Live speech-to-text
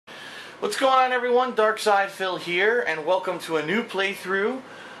What's going on, everyone? Darkside Phil here, and welcome to a new playthrough.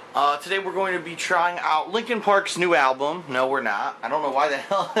 Today we're going to be trying out Linkin Park's new album. No, we're not. I don't know why the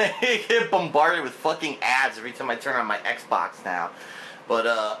hell I get bombarded with fucking ads every time I turn on my Xbox now. But,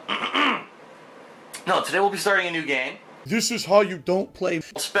 no, today we'll be starting a new game. This is how you don't play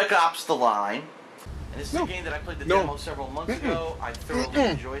Spec Ops: The Line. And this is a game that I played the demo several months ago. I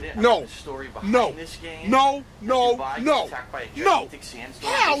thoroughly enjoyed it. I like the story behind this game. Dubai gets attacked by a gigantic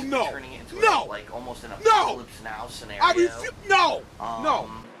sandstorm, turning it into like almost an apocalypse now scenario.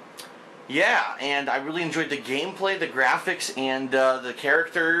 Yeah, and I really enjoyed the gameplay, the graphics, and the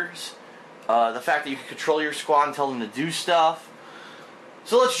characters. The fact that you can control your squad and tell them to do stuff.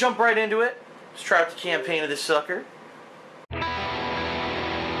 So let's jump right into it. Let's try out the campaign of this sucker.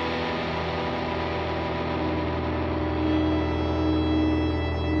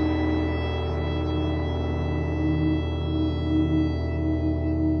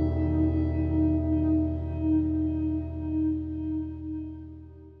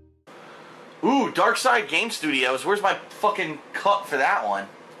 Ooh, Darkside Game Studios. Where's my fucking cut for that one?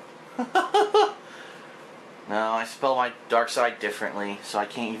 No, I spell my Darkside differently, so I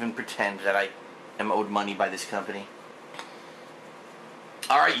can't even pretend that I am owed money by this company.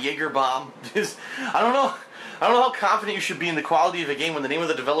 Alright, Jaeger Bomb. I don't know how confident you should be in the quality of a game when the name of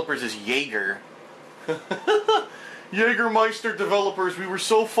the developers is Jaeger. Jägermeister developers, we were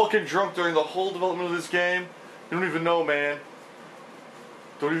so fucking drunk during the whole development of this game. You don't even know, man.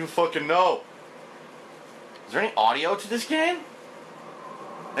 Don't even fucking know. Is there any audio to this game?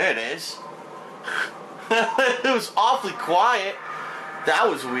 There it is. It was awfully quiet. That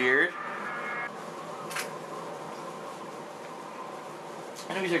was weird.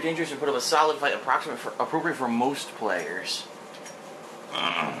 Enemies are dangerous and put up a solid fight appropriate for most players.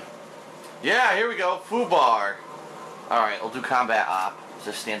 Yeah, here we go. Foobar. Alright, we'll do Combat Op. It's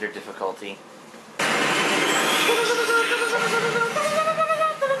a standard difficulty.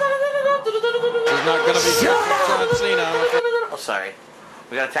 There's not gonna be John Cena. Oh, sorry.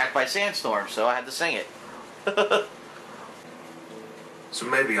 We got attacked by a sandstorm, so I had to sing it. So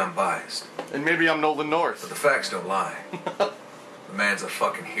maybe I'm biased. And maybe I'm Nolan North. But the facts don't lie. The man's a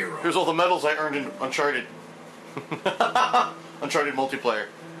fucking hero. Here's all the medals I earned in Uncharted. Uncharted multiplayer.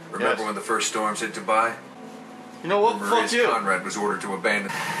 Remember when the first storms hit Dubai? You know what? Fuck you. Conrad was ordered to abandon.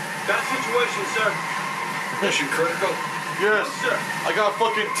 That situation, sir. Mission critical? Yes. I got a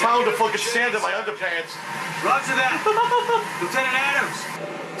fucking town to fucking sand in my underpants. Roger that. Lieutenant Adams.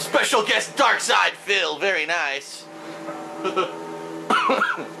 Special guest Darkside Phil. Very nice.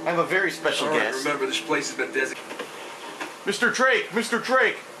 I'm a very special guest. Remember, this place has been designated. Mr.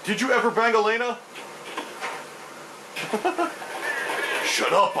 Drake, did you ever bang Elena?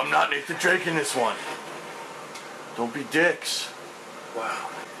 Shut up, I'm not Nathan Drake in this one. Don't be dicks.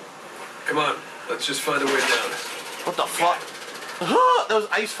 Wow. Come on, let's just find a way down. What the fuck? There was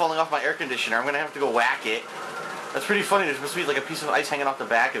ice falling off my air conditioner. I'm gonna have to go whack it. That's pretty funny. There's supposed to be like a piece of ice hanging off the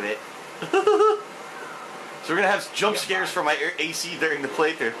back of it. So we're gonna have jump scares for my AC during the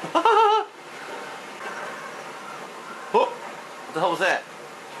playthrough. Oh, what the hell was that?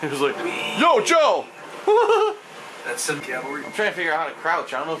 He was like, "Yo, Joe!" That's some cavalry. I'm trying to figure out how to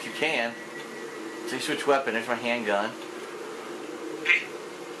crouch. I don't know if you can. So you switch weapon. There's my handgun. Hey,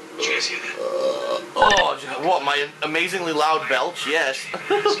 did you guys hear that? Oh, what? My amazingly loud belch? Yes.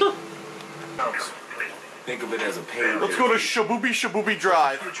 Think of it as a pain. Let's go to Shabooby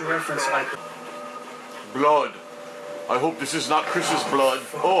Drive. Blood. I hope this is not Chris's blood.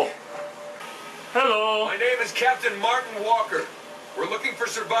 Oh. Hello. My name is Captain Martin Walker. We're looking for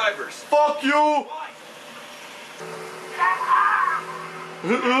survivors. Fuck you.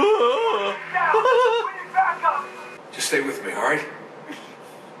 Just stay with me, all right?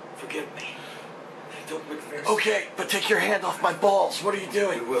 Forgive me. Don't look fair. Okay, but take your hand off my balls. What are you I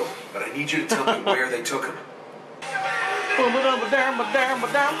doing? will, but I need you to tell me where they took him.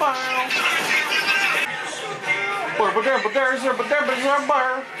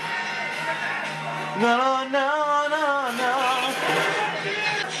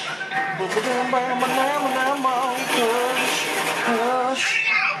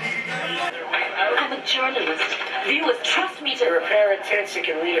 I'm a journalist. Viewers trust me to... There are a pair of tents that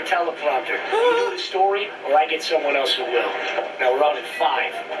can read a teleprompter. You do the story, or I get someone else who will. Now we're on at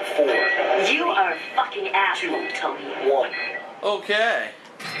 5, 4. You are a fucking asshole, Tony. 1. Okay.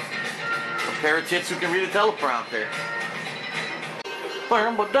 A pair of tits who can read a teleprompter.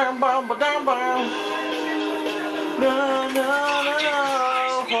 No,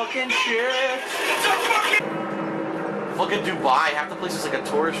 fucking shit. Fucking Dubai, half the place is like a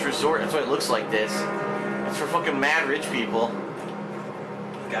tourist resort. That's why it looks like this. It's for fucking mad rich people.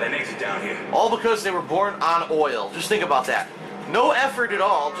 Got an exit down here. All because they were born on oil. Just think about that. No effort at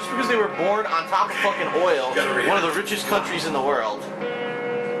all, just because they were born on top of fucking oil, one of the richest countries in the world.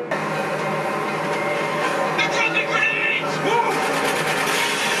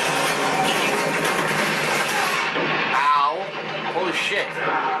 Ow. Holy shit.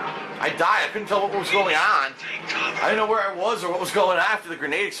 I died. I couldn't tell what was going on. I didn't know where I was or what was going on after the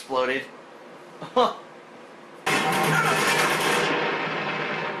grenade exploded. Huh.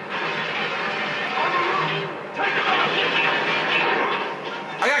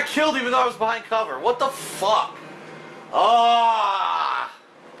 I got killed even though I was behind cover. What the fuck? Ah!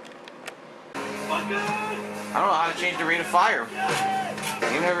 I don't know how to change the rate of fire.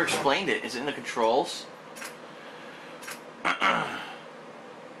 You never explained it. Is it in the controls?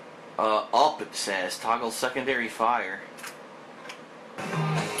 Up it says. Toggle secondary fire.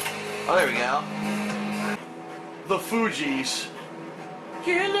 Oh, there we go. The Fugees.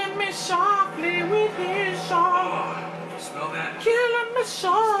 Killing me softly with his song. Smell that? Killing me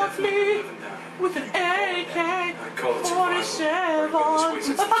softly with an AK-47.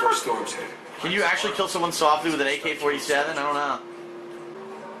 Can you actually kill someone softly with an AK-47? I don't know.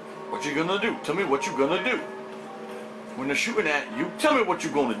 What you gonna do? Tell me what you gonna do. When they're shooting at you, tell me what you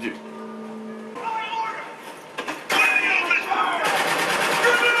gonna do.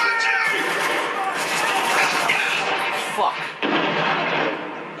 Fuck.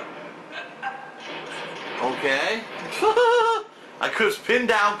 Okay. I was pinned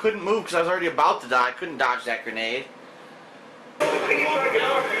down, couldn't move because I was already about to die. I couldn't dodge that grenade. Oh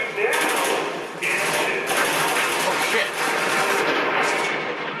shit.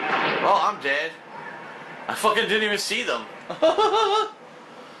 Well, I'm dead. I fucking didn't even see them. I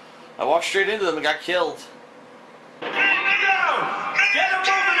walked straight into them and got killed. Get him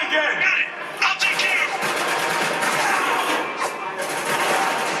moving again! I'll take care of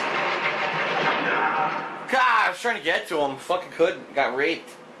God, I was trying to get to him. Fucking couldn't. Got raped.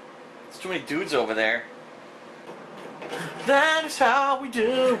 There's too many dudes over there. That is how we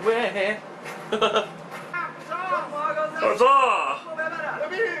do it.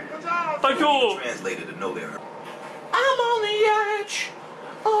 Thank you. Translated to know their. I'm on the edge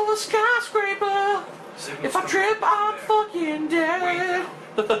of a skyscraper. If I trip, I'm fucking dead.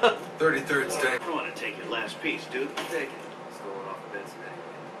 33rd state. I don't want to take your last piece, dude. Take it. It's going off the bed today.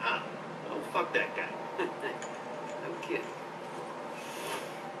 Ah, oh, fuck that guy. No kidding.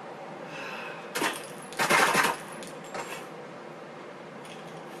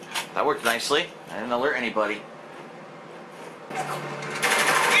 That worked nicely. I didn't alert anybody. We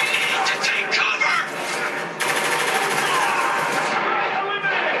need to take cover!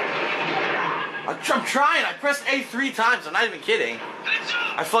 I'm trying. I pressed A 3 times. I'm not even kidding.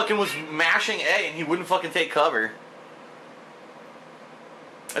 I fucking was mashing A and he wouldn't fucking take cover.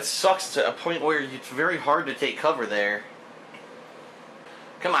 That sucks to a point where it's very hard to take cover there.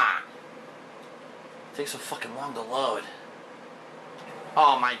 Come on. It takes so fucking long to load.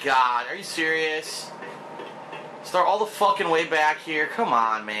 Oh my god, are you serious? Start all the fucking way back here. Come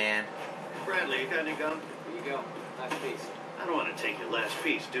on, man. Bradley, you got any gum? Here you go. Nice piece. I don't want to take your last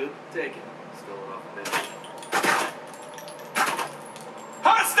piece, dude. Take it. It's going off the bed.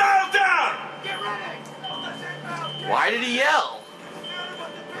 Hostile down! Get ready! Why did he yell?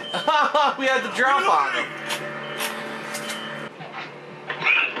 We had to drop on him.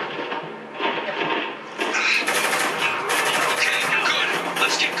 Okay, good.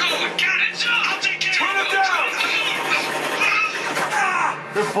 Let's get going. Got it. I'll take care of it.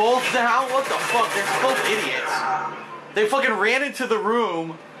 They're both down? What the fuck? They're both idiots. They fucking ran into the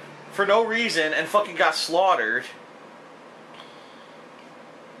room for no reason and fucking got slaughtered.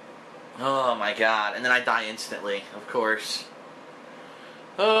 Oh my god. And then I die instantly, of course.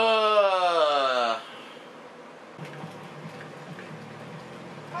 That's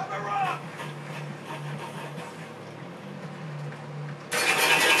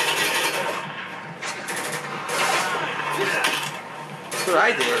what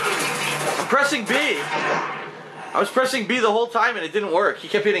I did. I'm pressing B. I was pressing B the whole time and it didn't work. He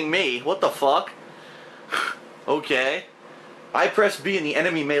kept hitting me. What the fuck? Okay. I pressed B and the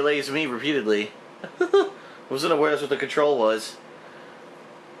enemy melees me repeatedly. Wasn't aware that's what the control was.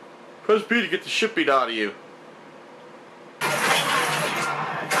 Press B to get the shit beat out of you.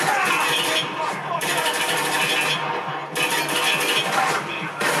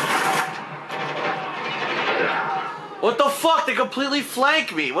 What the fuck? They completely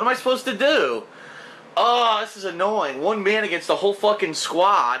flank me. What am I supposed to do? Oh, this is annoying. One man against the whole fucking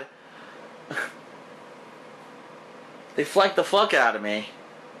squad. They flanked the fuck out of me.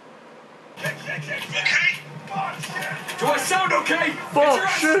 Okay, Do I sound okay? Fuck,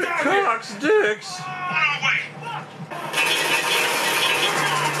 shit, cocks, dicks.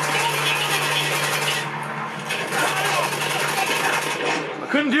 I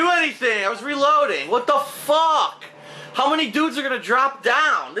couldn't do anything. I was reloading. What the fuck? How many dudes are gonna drop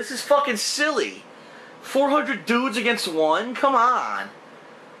down? This is fucking silly. 400 dudes against one? Come on.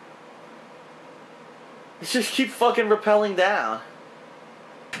 Let's just keep fucking rappelling down.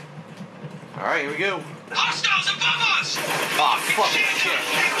 Alright, here we go. Hostiles above us! Oh, fucking shit.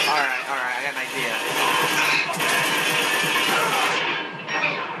 Alright, I got an idea.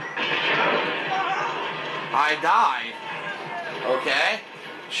 I died. Okay,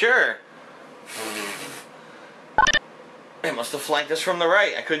 sure. They must have flanked us from the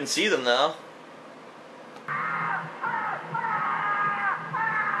right. I couldn't see them though.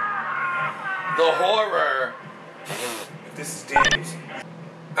 The horror. This is Daniels.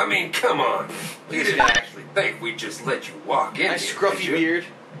 I mean, come on. You didn't actually think we'd just let you walk in. Nice here, scruffy did you? beard.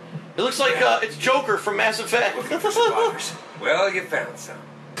 It looks like it's Joker from Mass Effect. Looking for survivors. Well, you found some.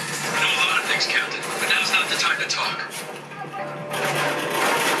 I know a lot of things, Captain, but now's not the time to talk.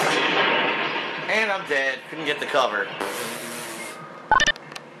 And I'm dead. Couldn't get the cover.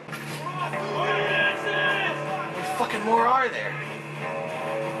 How many fucking more are there?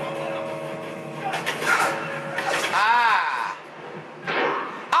 Ah!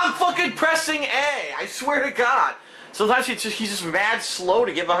 I'm fucking pressing A! I swear to God. Sometimes he's just mad slow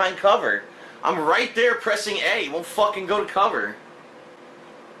to get behind cover. I'm right there pressing A. He won't fucking go to cover.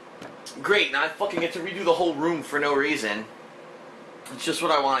 Great, now I fucking get to redo the whole room for no reason. It's just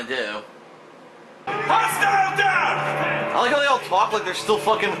what I want to do. Hostile down! I like how they all talk like they're still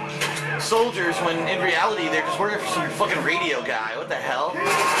fucking soldiers when in reality they're just working for some fucking radio guy. What the hell?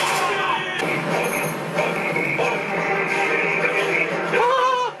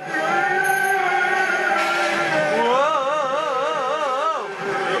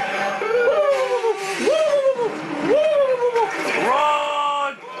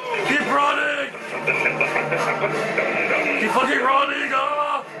 Run! Keep running! Keep fucking running!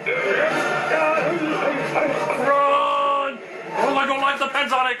 Run! Oh, my God, life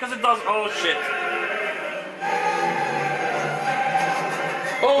depends on it because it does. Oh, shit.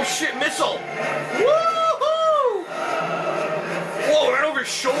 Oh shit, missile! Woohoo! Whoa, right over his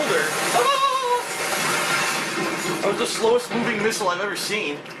shoulder. Ah! That was the slowest moving missile I've ever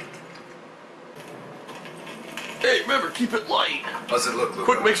seen. Hey, remember, keep it light. How's it look, Luke?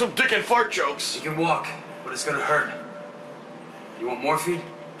 Quick, make some dick and fart jokes. You can walk, but it's gonna hurt. You want morphine?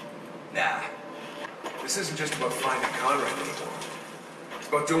 Nah. This isn't just about finding Conrad anymore. It's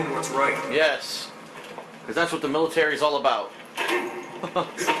about doing what's right. Yes. Because that's what the military is all about.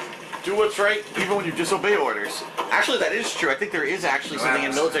 Do what's right, even when you disobey orders. Actually, that is true. I think there is actually something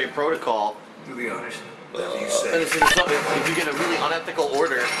in military protocol. Do the honors. Whatever you say. If you get a really unethical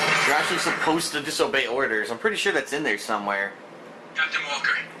order, you're actually supposed to disobey orders. I'm pretty sure that's in there somewhere. Captain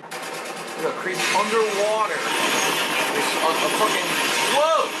Walker. Look, crazy underwater. There's a fucking...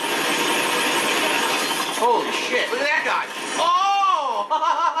 Whoa! Holy shit, look at that guy! Oh!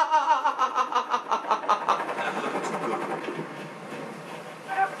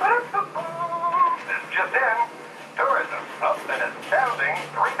 This just in, tourism up an astounding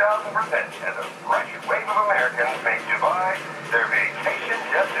 3,000% as a fresh wave of Americans make Dubai their vacation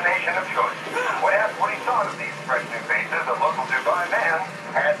destination of choice. When asked what he thought of these fresh new faces, a local Dubai man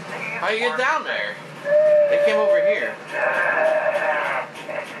had these... How you get down there? They came over here.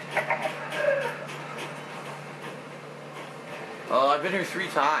 Oh, I've been here 3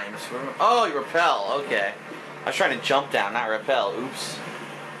 times. Oh, you rappel. Okay. I was trying to jump down, not rappel. Oops.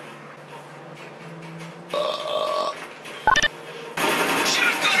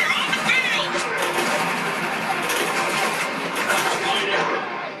 Shotgunner on the field!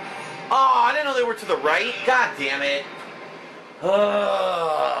 Oh, I didn't know they were to the right. God damn it.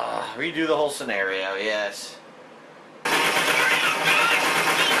 Redo the whole scenario, yes.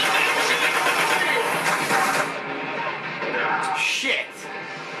 Shit.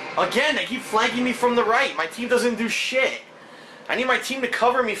 Again, they keep flanking me from the right. My team doesn't do shit. I need my team to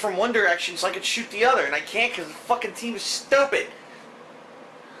cover me from one direction so I can shoot the other, and I can't because the fucking team is stupid.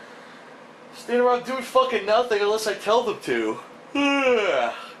 Standing around doing fucking nothing unless I tell them to.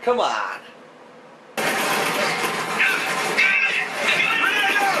 Ugh, come on.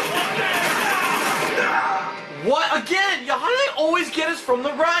 What? Again? How do they always get us from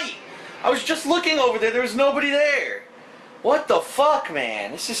the right? I was just looking over there. There was nobody there. What the fuck,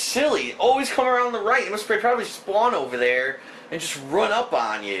 man? This is silly. Always come around the right. They must probably spawn over there and just run up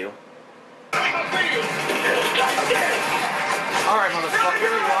on you. Alright, motherfucker. You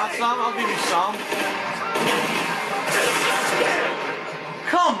want some? I'll give you some.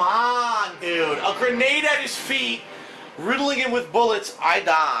 Come on, dude. A grenade at his feet, riddling him with bullets, I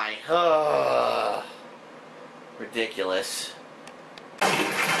die. Ugh. Ridiculous.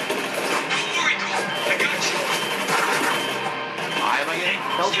 Why am I getting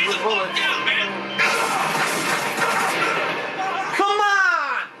pelted with bullets? Come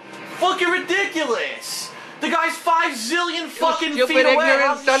on! Fucking ridiculous! The guy's 5 zillion fucking stupid, feet away.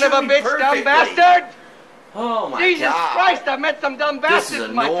 ignorant son of a bitch, dumb bastard! Oh my Jesus God. Christ, I met some dumb bastards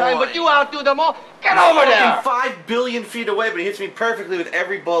in my time, annoying. but you outdo them all. Get over there! 5 billion feet away, but he hits me perfectly with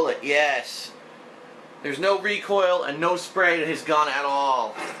every bullet. Yes. There's no recoil and no spray to his gun at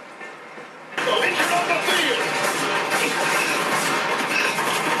all.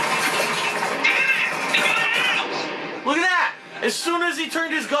 Look at that! As soon as he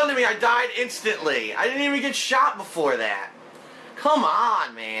turned his gun to me, I died instantly. I didn't even get shot before that. Come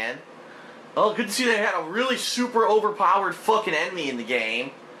on, man. Oh, good to see they had a really super overpowered fucking enemy in the game.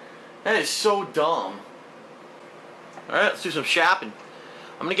 That is so dumb. Alright, let's do some shopping.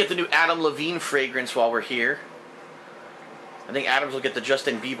 I'm gonna get the new Adam Levine fragrance while we're here. I think Adams will get the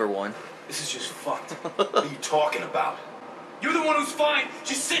Justin Bieber one. This is just fucked. What are you talking about? You're the one who's fine,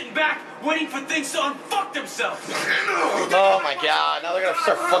 just sitting back, waiting for things to unfuck themselves. Oh my God, now they're gonna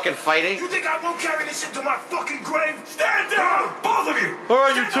start fucking fighting. You think I won't carry this into my fucking grave? Stand down, both of you!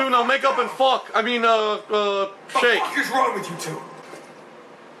 Alright, you two, now make up and fuck. I mean, shake. What the fuck is wrong with you two?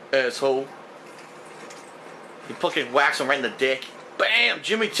 Asshole. You fucking whacks him right in the dick. Bam!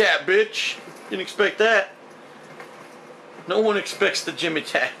 Jimmy tap, bitch. Didn't expect that. No one expects the Jimmy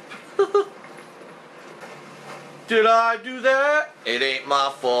tap. Did I do that? It ain't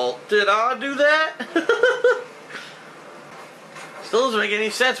my fault. Did I do that? Still doesn't make any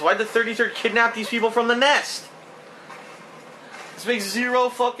sense. Why'd the 33rd kidnap these people from the nest? This makes zero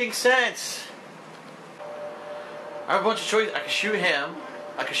fucking sense. I have a bunch of choices. I can shoot him.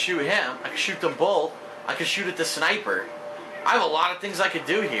 I can shoot him. I can shoot them both. I can shoot at the sniper. I have a lot of things I could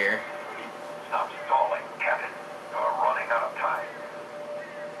do here. Stop stalling, Captain. You're running out of time.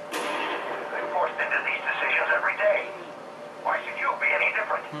 I'm forced into these decisions every day. Why should you be any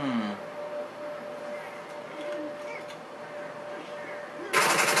different? So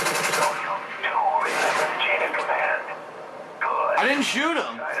you do remember the chain of command. Good. I didn't shoot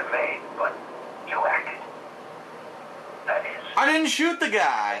him. Might have made, but you acted. That is. I didn't shoot the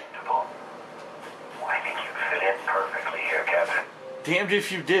guy. Well, I think you fit in perfectly here, Captain. Damned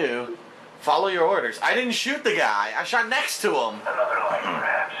if you do. Follow your orders. I didn't shoot the guy. I shot next to him. Another life,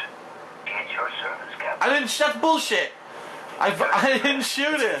 perhaps. At your service, Captain. I didn't. That's bullshit. I didn't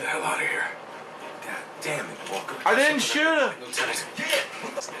shoot Get the him. hell out of here. God damn it, Walker. I didn't shoot him. Lieutenant.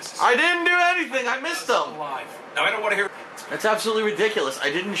 I didn't do anything. I missed him. Alive. Now I don't want to hear. That's absolutely ridiculous. I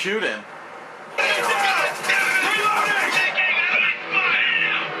didn't shoot him.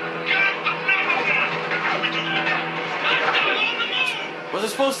 What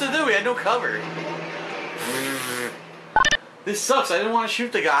was I supposed to do? We had no cover. This sucks. I didn't want to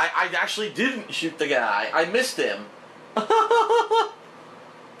shoot the guy. I actually didn't shoot the guy. I missed him.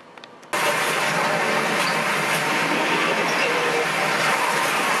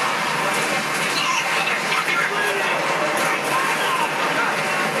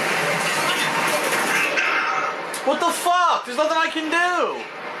 What the fuck? There's nothing I can do.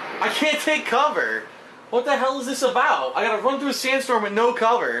 I can't take cover. What the hell is this about? I gotta run through a sandstorm with no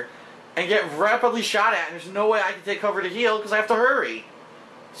cover and get rapidly shot at, and there's no way I can take cover to heal because I have to hurry.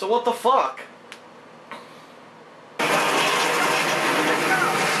 So what the fuck?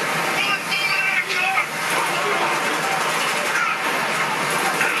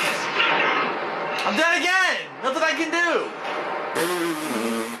 I'm dead again! Nothing I can do!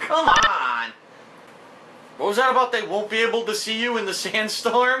 Come on! What was that about they won't be able to see you in the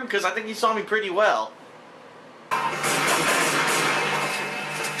sandstorm? Because I think he saw me pretty well.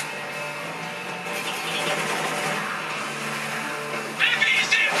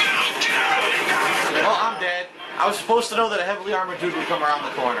 Well, I'm dead. I was supposed to know that a heavily armored dude would come around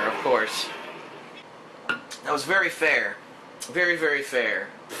the corner, of course. That was very fair. Very, very fair.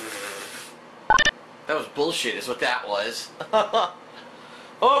 That was bullshit is what that was.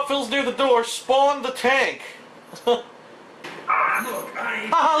 Oh, Phil's near the door. Spawn the tank.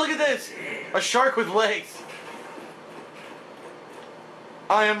 Haha, look at this. A shark with legs.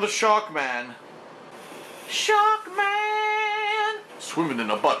 I am the Shark Man. Shark Man. Swimming in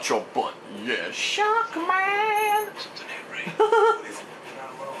a butt, your butt. Yeah, Shark Man.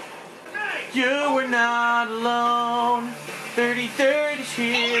 You were not alone. 33rd is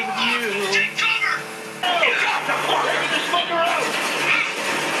here with you. Take cover! Get this fucker out!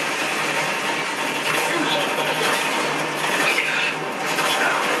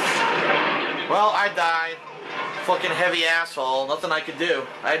 Well, I died. Fucking heavy asshole. Nothing I could do.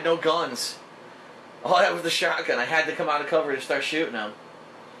 I had no guns. All I had was the shotgun. I had to come out of cover to start shooting them.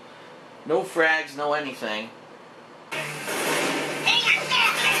 No frags, no anything. Holy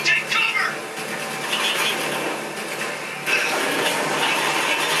fuck! Don't take cover!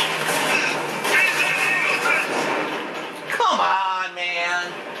 Come on,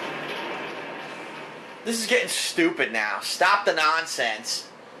 man. This is getting stupid now. Stop the nonsense.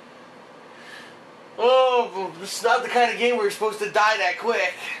 Oh, this is not the kind of game where you're supposed to die that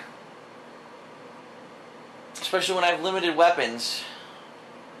quick. Especially when I have limited weapons.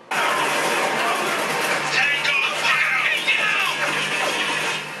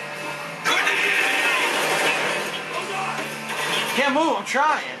 Can't move, I'm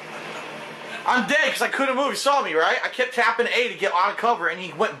trying. I'm dead because I couldn't move. You saw me, right? I kept tapping A to get out of cover and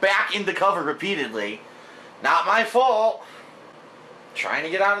he went back into cover repeatedly. Not my fault. Trying to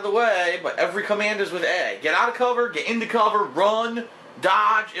get out of the way, but every command is with A. Get out of cover, get into cover, run,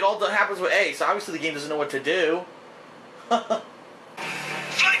 dodge. It all happens with A, so obviously the game doesn't know what to do. Flank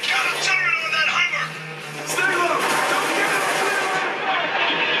counter turret on that Hummer! Stay low!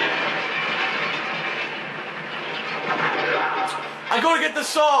 I go to get the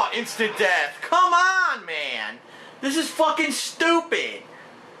saw, instant death. Come on, man. This is fucking stupid.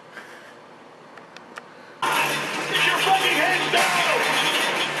 Get your fucking hands down!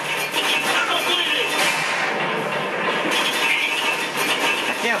 I'm bleeding!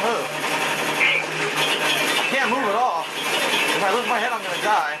 I can't move. I can't move at all. If I lift my head, I'm gonna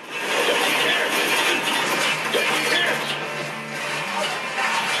die.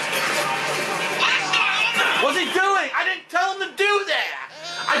 What's he doing? I didn't tell him to do that.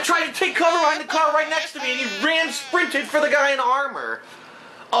 I tried to take cover behind the car right next to me, and he sprinted for the guy in armor.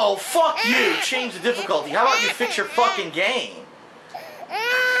 Oh, fuck you. Change the difficulty. How about you fix your fucking game?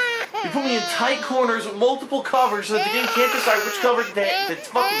 You put me in tight corners with multiple covers so that the game can't decide which cover to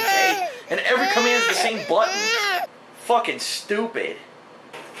fucking take, and every command is the same button. Fucking stupid.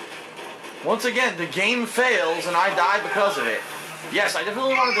 Once again, the game fails, and I die because of it. Yes, I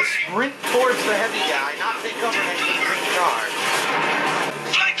definitely wanted to sprint towards the heavy guy, not take cover next to the green car.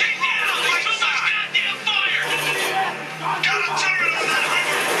 Flanking now! Watch the goddamn fire! Got a turret on that Hummer!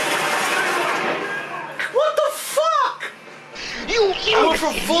 What the fuck? I went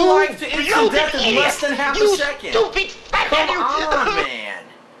from full life to instant death in less than half a second. Come on, man.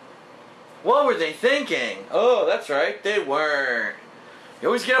 What were they thinking? Oh, that's right, they weren't. You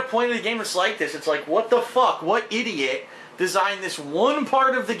always get a point in the game that's like this. It's like, what the fuck? What idiot designed this one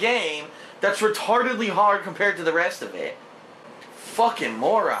part of the game that's retardedly hard compared to the rest of it? Fucking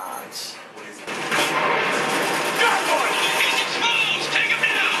morons.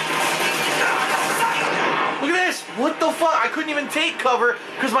 Look at this! What the fuck? I couldn't even take cover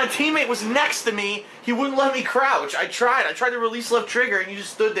because my teammate was next to me. He wouldn't let me crouch. I tried to release left trigger and he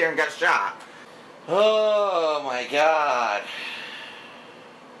just stood there and got shot. Oh my god.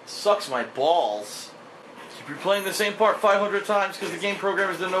 Sucks my balls. Keep replaying the same part 500 times because the game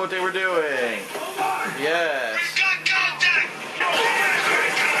programmers didn't know what they were doing. Yes.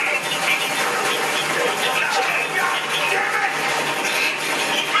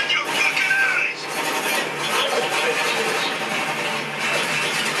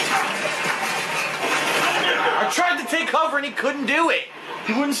 I tried to take cover and he couldn't do it.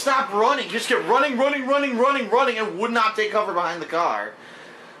 He wouldn't stop running. He just kept running, and would not take cover behind the car.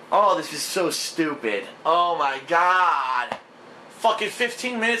 Oh, this is so stupid. Oh my god. Fucking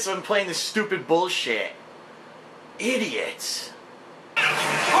 15 minutes of him playing this stupid bullshit. Idiots. Look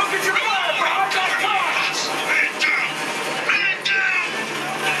at your fire behind that car!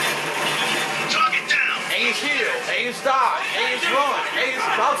 Target down! A is heal, A is dodge, A is run, A is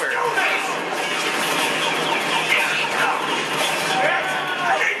cover.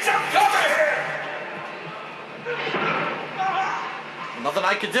 I need some cover here! Nothing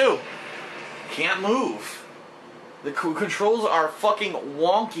I could do. Can't move. The controls are fucking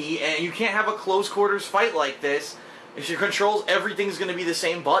wonky, and you can't have a close quarters fight like this. If your controls, everything's going to be the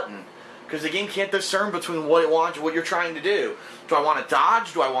same button. Because the game can't discern between what it wants and what you're trying to do. Do I want to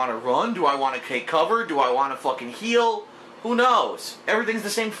dodge? Do I want to run? Do I want to take cover? Do I want to fucking heal? Who knows? Everything's the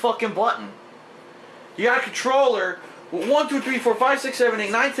same fucking button. You got a controller with 1, 2, 3, 4, 5, 6, 7,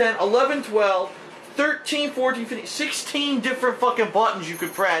 8, 9, 10, 11, 12, 13, 14, 15, 16 different fucking buttons you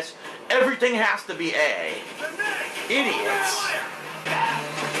could press. Everything has to be A. Idiots.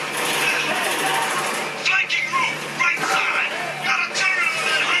 Flanking room, right side! Got a turret on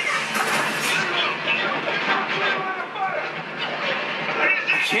that Hummer!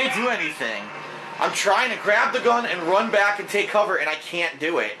 Can't do anything. I'm trying to grab the gun and run back and take cover, and I can't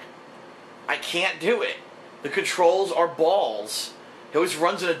do it. I can't do it. The controls are balls. He always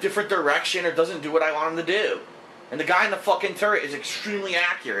runs in a different direction or doesn't do what I want him to do. And the guy in the fucking turret is extremely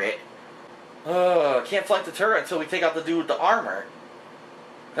accurate. Can't fight the turret until we take out the dude with the armor.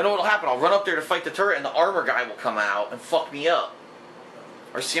 I know what'll happen. I'll run up there to fight the turret and the armor guy will come out and fuck me up.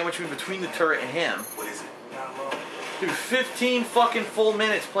 Or sandwich me between the turret and him. What is it? Dude, 15 fucking full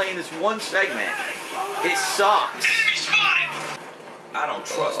minutes playing this one segment. It sucks. I don't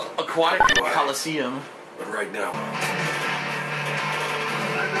trust him. Aquatic Coliseum. But right now.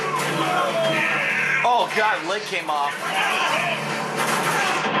 Oh god, leg came off.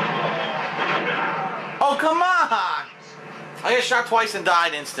 Oh, come on! I got shot twice and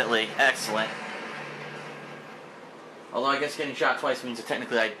died instantly. Excellent. Although I guess getting shot twice means that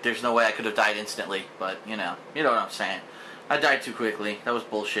technically there's no way I could have died instantly. But, you know what I'm saying. I died too quickly. That was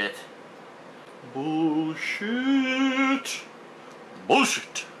bullshit. Bullshit.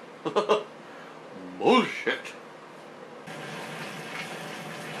 Bullshit. Bullshit.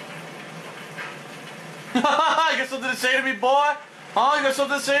 You got something to say to me, boy? Huh? You got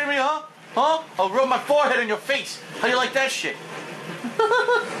something to say to me, huh? Huh? I'll rub my forehead in your face. How you like that shit?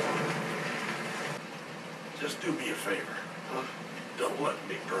 Just do me a favor, huh? Don't let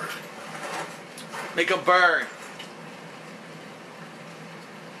me burn. Make a burn.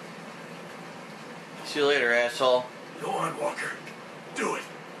 See you later, asshole. Go on, Walker. Do it.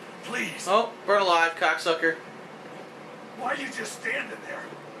 Please. Oh, burn alive, cocksucker. Why are you just standing there?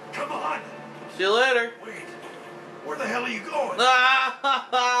 Come on. See you later. Wait. Where the hell are you going?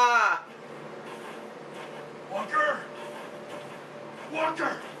 Ah! Walker!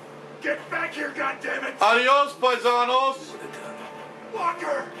 Walker! Get back here, goddammit! Adios, paisanos.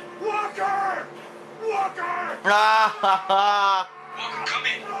 Walker! Walker! Walker! Ah! Walker, come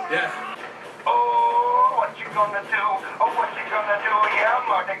in. Yeah. Oh, what you gonna do? Oh, what you gonna do? Yeah,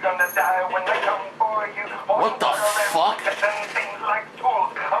 Marty gonna die when they come for you. Oh, What the fuck? and things like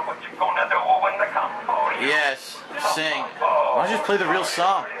tools. Oh, what you gonna do when they come for you? Yes, sing. Why don't you just play the real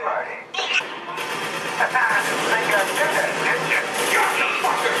song? Think I did it, did you? You're the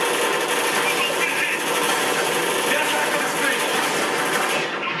fucker! Get back on his feet!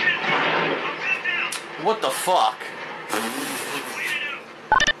 What the fuck?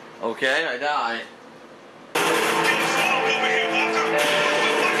 Okay, I died.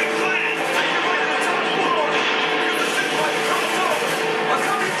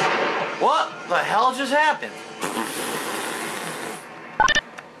 What the hell just happened?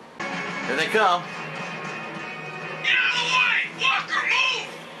 Here they come. Get out of the way! Walker, move!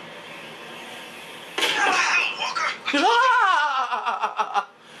 What the hell, Walker?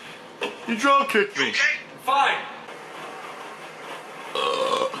 You drone kicked me. Okay? Fine.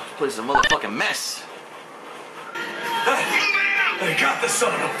 This place is a motherfucking mess. They got the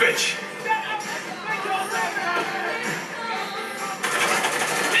son of a bitch.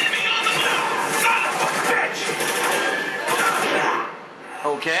 Son of a bitch!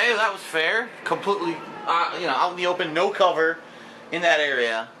 Okay, that was fair. Completely, out in the open, no cover in that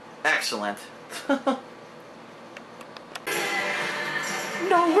area. Excellent.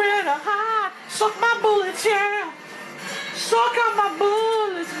 Nowhere to hide. Suck my bullets, yeah. Suck on my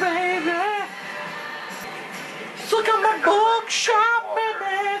bullets, baby. Suck on my bookshop,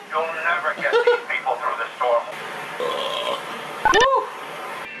 baby. You'll never get these people through the storm. Woo.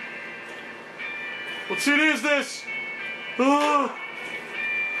 What CD is this?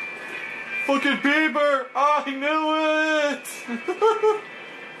 Fucking Bieber! I knew it!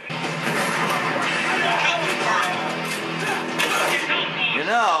 You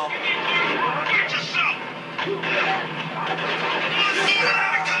know.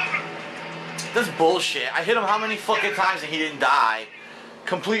 That's bullshit. I hit him how many fucking times and he didn't die?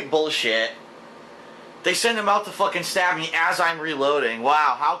 Complete bullshit. They send him out to fucking stab me as I'm reloading.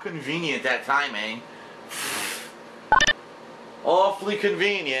 Wow, how convenient that timing. Awfully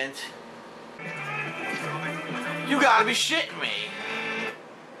convenient. You gotta be shitting me.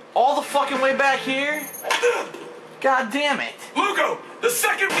 All the fucking way back here? God damn it. Lugo, the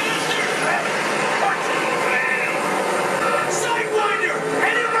second... Sidewinder!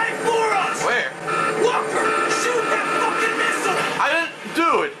 Headed right for us! Where? Walker, shoot that fucking missile! I didn't...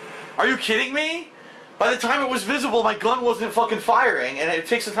 Dude, are you kidding me? By the time it was visible, my gun wasn't fucking firing, and it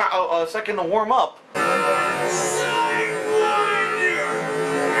takes a second to warm up.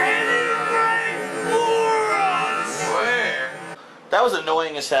 That was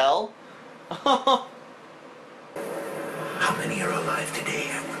annoying as hell. How many are alive today,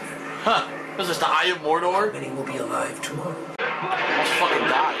 I wonder? Huh. Was this the Eye of Mordor? How many will be alive tomorrow? Almost fucking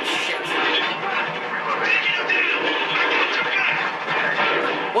died. Shit.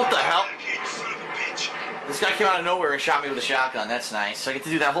 What the hell? guy came out of nowhere and shot me with a shotgun. That's nice. So I get to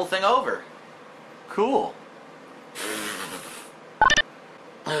do that whole thing over. Cool.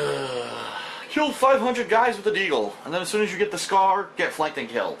 Kill 500 guys with a deagle, and then as soon as you get the scar, get flanked and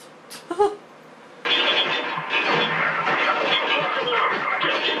killed. All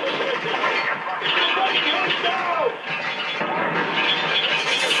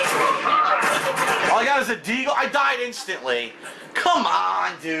I got is a deagle. I died instantly. Come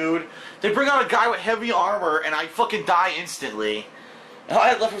on, dude. They bring out a guy with heavy armor, and I fucking die instantly. And all I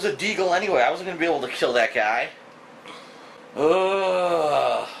had left was a deagle anyway. I wasn't going to be able to kill that guy.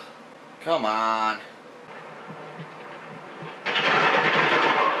 Ugh. Come on.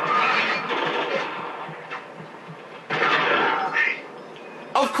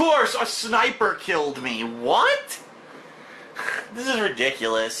 Of course, a sniper killed me. What? This is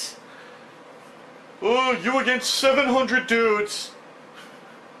ridiculous. Oh, you against 700 dudes.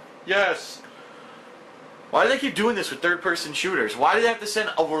 Yes. Why do they keep doing this with third-person shooters? Why do they have to send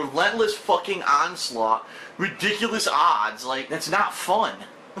a relentless fucking onslaught? Ridiculous odds. Like, that's not fun.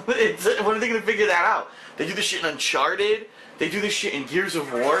 When are they going to figure that out? They do this shit in Uncharted. They do this shit in Gears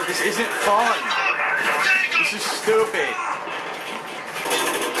of War. This isn't fun. This is stupid.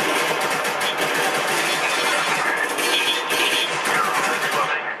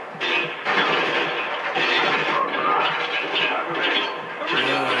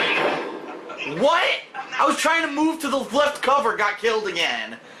 What? I was trying to move to the left cover, got killed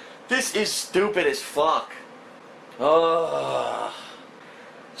again. This is stupid as fuck. Ugh.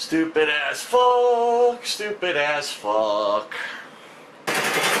 Stupid as fuck. Stupid as fuck.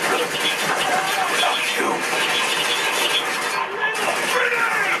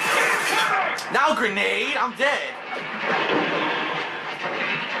 Now grenade, I'm dead.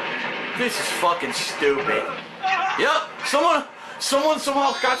 This is fucking stupid. Yep, someone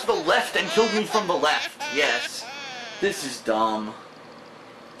somehow got to the left and killed me from the left. Yes. This is dumb.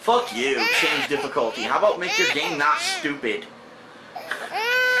 Fuck you, change difficulty. How about make your game not stupid?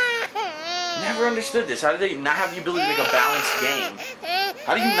 Never understood this. How do they not have the ability to make a balanced game?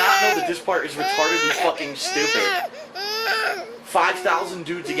 How do you not know that this part is retardedly fucking stupid? 5,000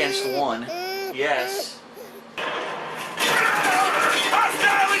 dudes against one. Yes.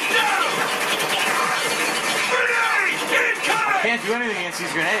 I can't do anything against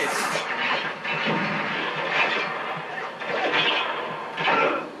these grenades.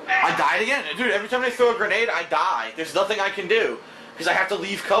 I died again. Dude, every time I throw a grenade, I die. There's nothing I can do. Because I have to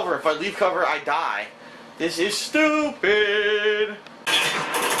leave cover. If I leave cover, I die. This is stupid.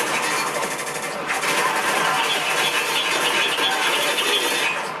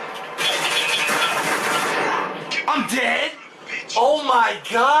 I'm dead? Oh my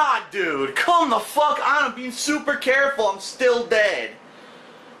god, dude. Come the fuck on. I'm being super careful. I'm still dead.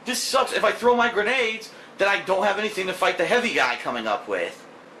 This sucks. If I throw my grenades, then I don't have anything to fight the heavy guy coming up with.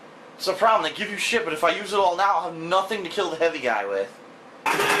 It's a problem. They give you shit, but if I use it all now, I'll have nothing to kill the heavy guy with.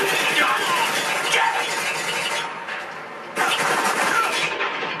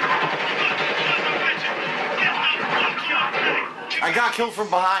 I got killed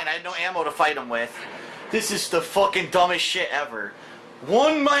from behind. I had no ammo to fight him with. This is the fucking dumbest shit ever.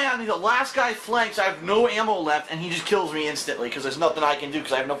 One man, the last guy flanks, I have no ammo left, and he just kills me instantly because there's nothing I can do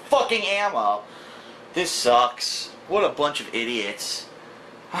because I have no fucking ammo. This sucks. What a bunch of idiots.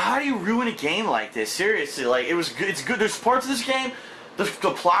 How do you ruin a game like this? Seriously, like, it was good. It's good. There's parts of this game, the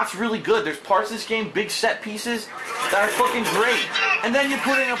plot's really good. There's parts of this game, big set pieces, that are fucking great. And then you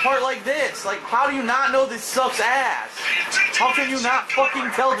put in a part like this. Like, how do you not know this sucks ass? How can you not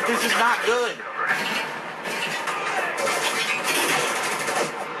fucking tell that this is not good?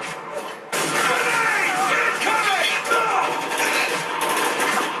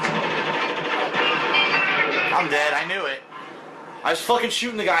 I'm dead, I knew it. I was fucking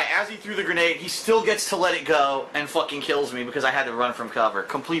shooting the guy as he threw the grenade. He still gets to let it go and fucking kills me because I had to run from cover.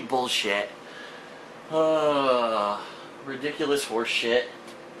 Complete bullshit. Ridiculous horse shit.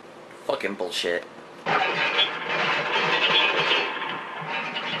 Fucking bullshit.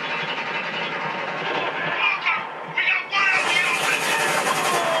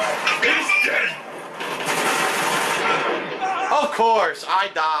 Of course, I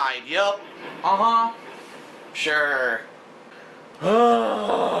died. Yup. Uh-huh. Sure.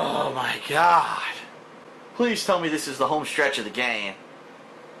 Oh my god. Please tell me this is the home stretch of the game.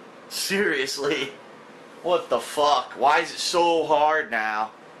 Seriously. What the fuck? Why is it so hard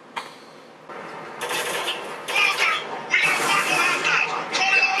now?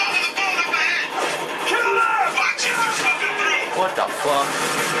 What the fuck?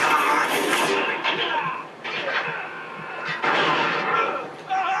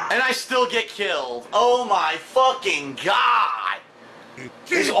 And I still get killed. Oh my fucking god!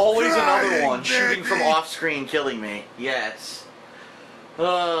 There's always another one shooting from off screen killing me. Yes.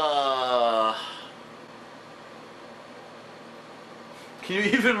 Can you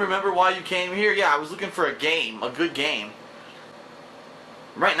even remember why you came here? Yeah, I was looking for a game, a good game.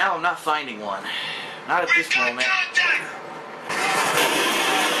 Right now I'm not finding one. Not at this moment.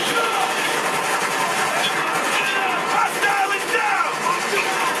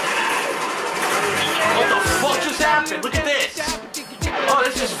 What the fuck just happened? Look at this! Oh,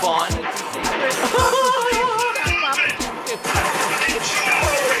 this is fun.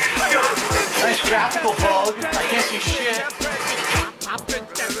 Nice graphical bug. I can't see shit.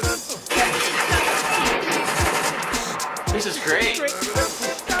 This is great. This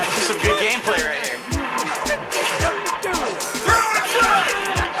is some good gameplay right here.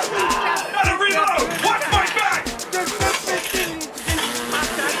 Gotta reload! Watch my back!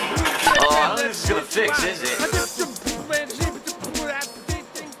 Oh, I don't think this is gonna fix, is it?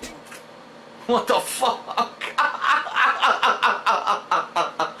 What the fuck?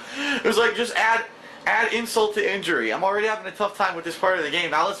 It was like, just add insult to injury. I'm already having a tough time with this part of the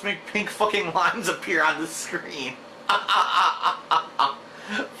game. Now let's make pink fucking lines appear on the screen.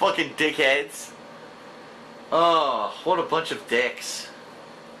 Fucking dickheads. Oh, what a bunch of dicks.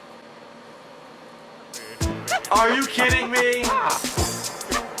 Are you kidding me?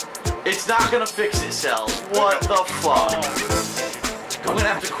 It's not gonna fix itself. What the fuck? I'm gonna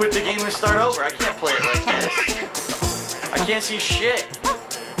have to quit the game and start over. I can't play it like this. I can't see shit.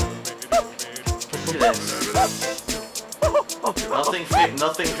 Look at this. Nothing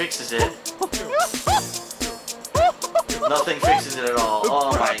fixes it. Nothing fixes it at all.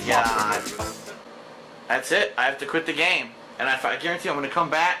 Oh my god. That's it. I have to quit the game. And I guarantee I'm gonna come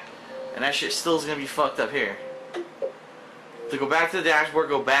back and that shit still is gonna be fucked up here. To go back to the dashboard,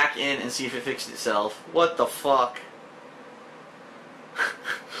 go back in and see if it fixed itself. What the fuck?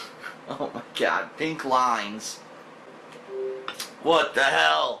 Oh my god, pink lines. What the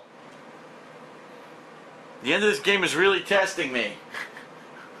hell? The end of this game is really testing me.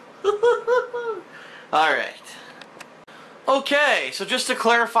 Alright. Okay, so just to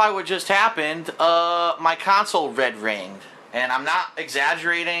clarify what just happened, my console red ringed. And I'm not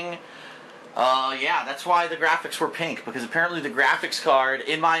exaggerating. Yeah, that's why the graphics were pink, because apparently the graphics card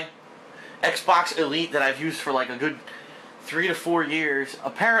in my Xbox Elite that I've used for like a good 3 to 4 years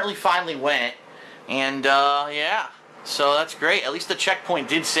apparently finally went, and yeah, so that's great. At least the checkpoint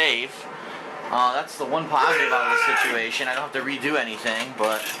did save. That's the one positive about this situation. I don't have to redo anything,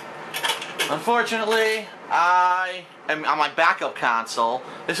 but unfortunately I am on my backup console.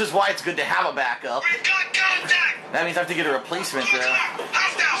 This is why it's good to have a backup. That means I have to get a replacement there.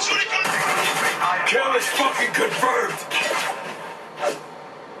 Kill is fucking confirmed!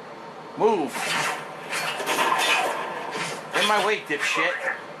 Move. In my way, dipshit.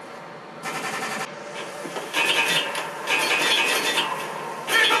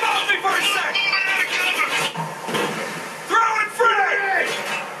 Keep him off me for a sec! Throw it free!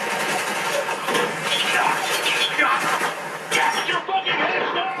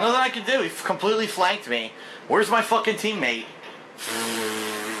 Nothing I can do. He completely flanked me. Where's my fucking teammate?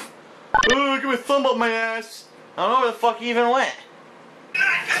 Oh, give me a thumb up my ass. I don't know where the fuck he even went. Keep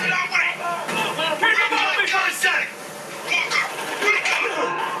him off me for a sec!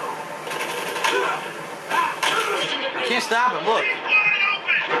 You can't stop him, look.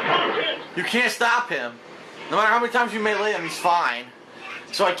 You can't stop him. No matter how many times you melee him, he's fine.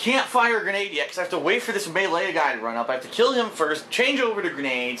 So I can't fire a grenade yet, because I have to wait for this melee guy to run up. I have to kill him first, change over to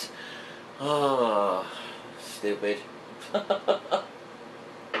grenades. Oh, stupid.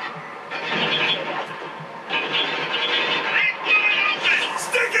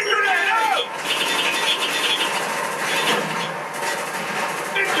 Sticky grenade out!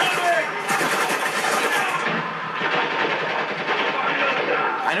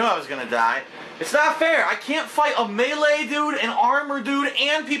 I knew I was gonna die. It's not fair. I can't fight a melee dude, an armor dude,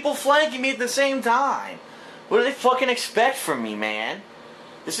 and people flanking me at the same time. What do they fucking expect from me, man?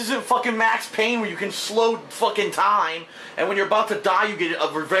 This isn't fucking Max Payne where you can slow fucking time, and when you're about to die you get a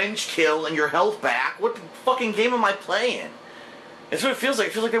revenge kill and your health back. What fucking game am I playing? That's what it feels like.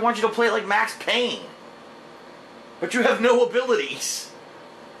 It feels like they want you to play it like Max Payne. But you have no abilities.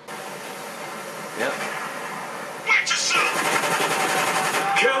 Yep. Watch yourself!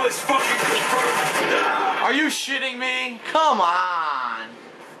 Kill is fucking confirmed! Are you shitting me? Come on!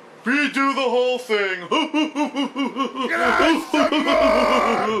 Redo the whole thing! We're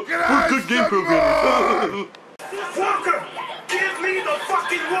good game programmers! Walker! Give me the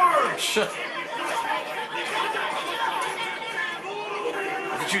fucking word!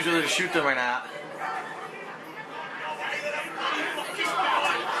 choose whether to shoot them or not.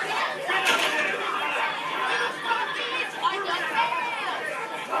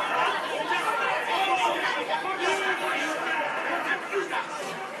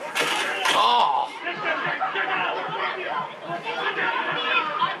 Oh!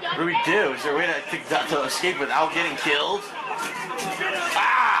 What do we do? Is there a way to escape without getting killed?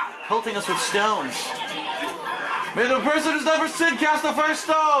 Ah! Pelting us with stones. May the person who's never sinned cast the first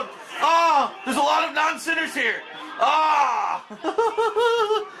stone! Ah! There's a lot of non-sinners here! Ah!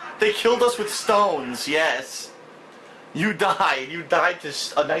 They killed us with stones, yes. You died. You died to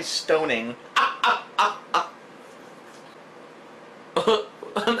a nice stoning.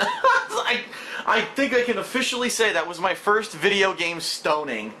 I think I can officially say that was my first video game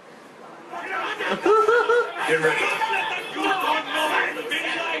stoning. Get ready.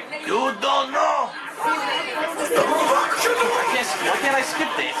 You don't know. Why can't I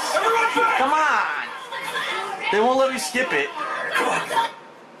skip this? Come on. They won't let me skip it.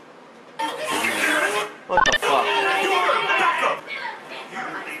 What the fuck?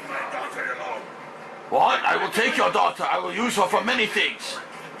 What? I will take your daughter. I will use her for many things.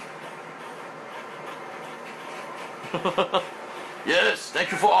 Yes,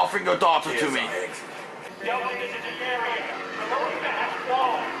 thank you for offering your daughter to me.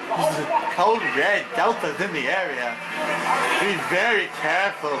 Code red, Delta's in the area. Be very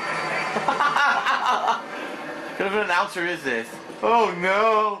careful. What kind of an announcer is this? Oh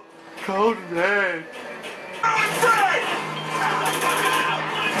no, Code red.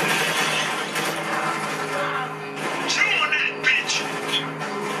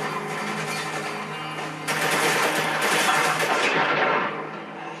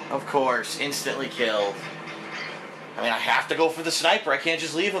 Of course, instantly killed. I mean, I have to go for the sniper. I can't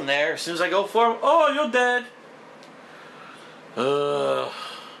just leave him there. As soon as I go for him, oh, you're dead. We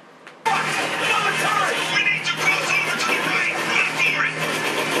need to cross over to the right. Run for it.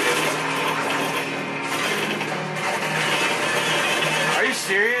 Are you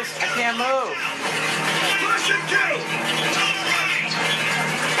serious? I can't move. Push and kill. To the right.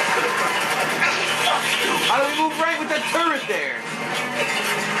 How do we move right with that turret there?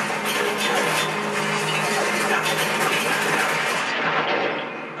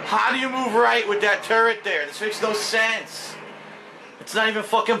 How do you move right with that turret there? This makes no sense. It's not even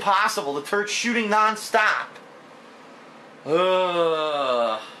fucking possible. The turret's shooting non-stop.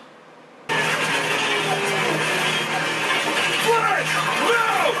 I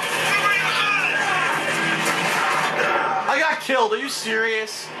got killed. Are you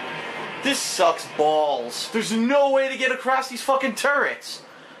serious? This sucks balls. There's no way to get across these fucking turrets.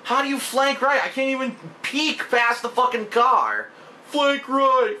 How do you flank right? I can't even peek past the fucking car. Flank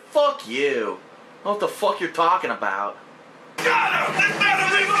right. Fuck you. I don't know what the fuck you're talking about. Got him! Let's better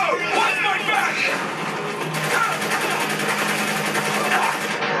reload! Watch my back!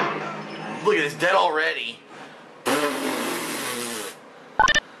 Look at this, dead already.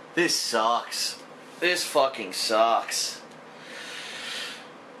 This sucks. This fucking sucks.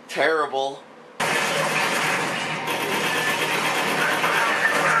 Terrible.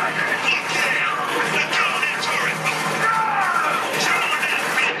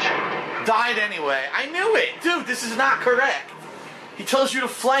 Died anyway. I knew it. Dude, this is not correct. He tells you to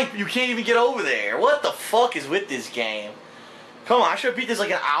flank, but you can't even get over there. What the fuck is with this game? Come on, I should have beat this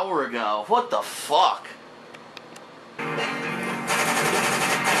like an hour ago. What the fuck?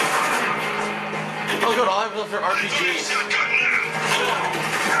 Oh good, I'll have enough for RPGs.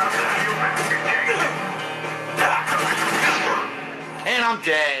 And I'm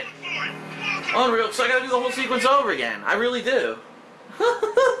dead. Unreal, so I gotta do the whole sequence over again. I really do.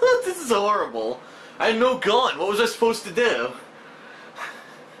 This is horrible. I had no gun. What was I supposed to do?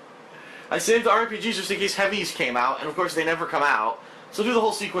 I saved the RPGs just in case heavies came out, and of course they never come out. So do the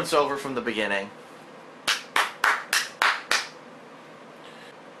whole sequence over from the beginning.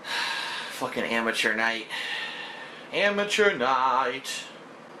 Fucking amateur night. Amateur night.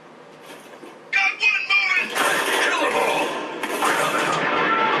 Got one moving! Kill them all!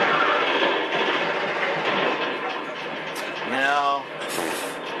 You know...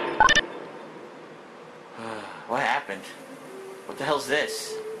 What happened? What the hell's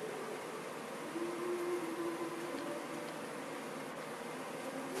this?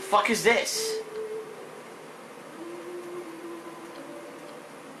 The fuck is this?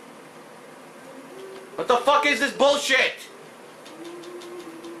 What the fuck is this bullshit?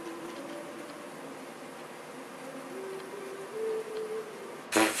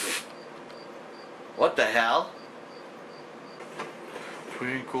 What the hell?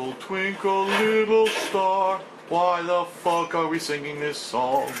 Twinkle, twinkle, little star, Why the fuck are we singing this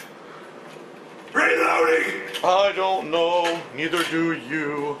song? Reloading! I don't know, neither do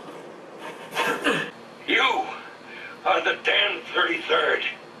you. You are the damn 33rd.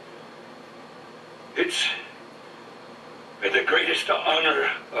 It's the greatest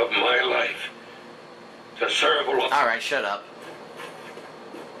honor of my life to serve alongside. Alright, shut up.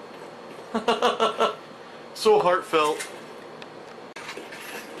 So heartfelt.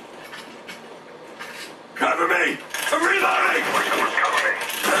 Cover me! I'm reloading!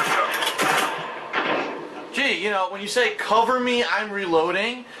 Gee, you know, when you say cover me, I'm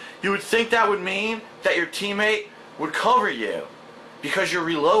reloading, you would think that would mean that your teammate would cover you because you're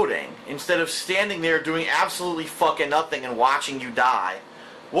reloading instead of standing there doing absolutely fucking nothing and watching you die.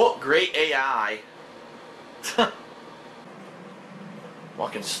 What great AI.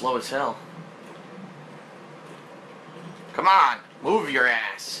 Walking slow as hell. Come on, move your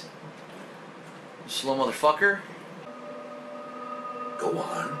ass. Slow motherfucker. Go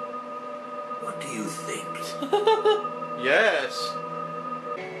on. What do you think? Yes.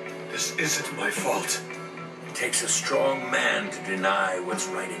 This isn't my fault. It takes a strong man to deny what's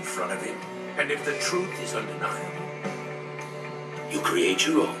right in front of him. And if the truth is undeniable, you create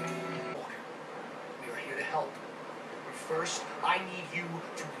your own. We are here to help. But first, I need you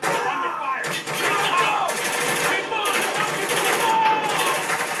to get under fire.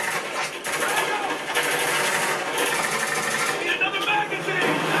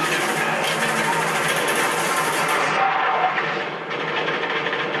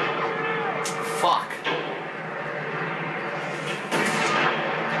 Fuck.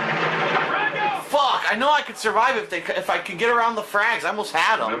 Fuck, I know I could survive if I could get around the frags. I almost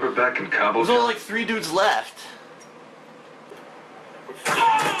had them. Remember back in Cabo? There's only like 3 dudes left.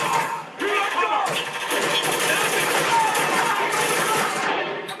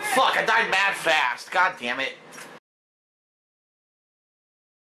 Fuck, I died mad fast. God damn it.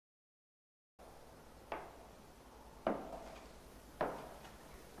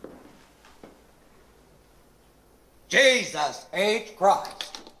 Jesus H.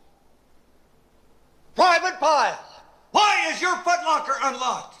 Christ. Private Pyle, why is your footlocker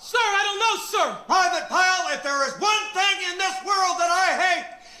unlocked? Sir, I don't know, sir. Private Pyle, if there is one thing in this world that I hate,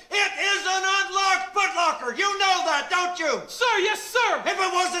 it is an unlocked footlocker. You know that, don't you? Sir, yes, sir. If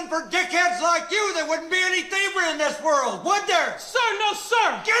it wasn't for dickheads like you, there wouldn't be any thievery in this world, would there? Sir, no,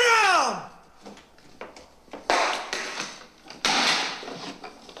 sir. Get down!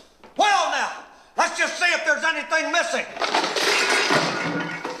 Well, now, let's just see if there's anything missing.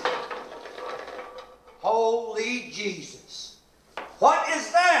 Holy Jesus. What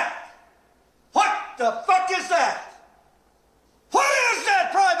is that? What the fuck is that? What is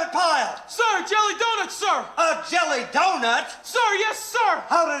that, Private Pyle? Sir, jelly donut, sir. A jelly donut? Sir, yes, sir.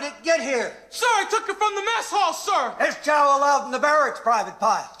 How did it get here? Sir, I took it from the mess hall, sir. Is chow allowed in the barracks, Private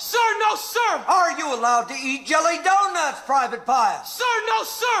Pyle? Sir, no, sir. Are you allowed to eat jelly donuts, Private Pyle? Sir, no,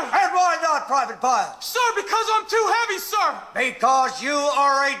 sir. And why not, Private Pyle? Sir, because I'm too heavy, sir. Because you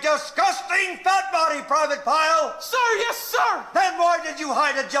are a disgusting fat body, Private Pyle. Sir, yes, sir. Then why did you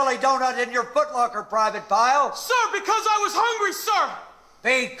hide a jelly donut in your footlocker, Private Pyle? Sir, because I was hungry, sir.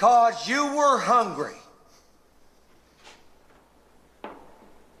 Because you were hungry.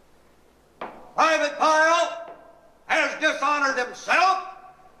 Private Pyle has dishonored himself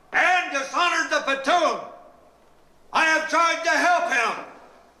and dishonored the platoon. I have tried to help him,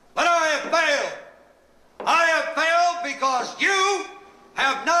 but I have failed. I have failed because you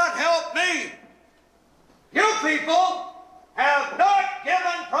have not helped me. You people have not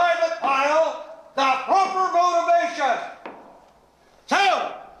given Private Pyle the proper motivation.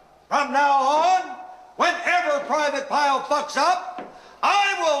 So, from now on, whenever Private Pyle fucks up,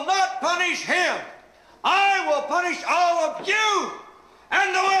 I will not punish him. I will punish all of you.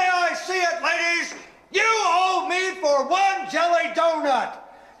 And the way I see it, ladies, you owe me for 1 jelly donut.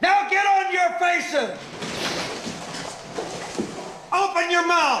 Now get on your faces. Open your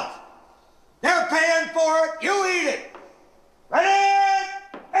mouth. They're paying for it. You eat it. Ready?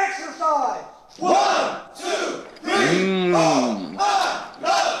 Exercise. 1,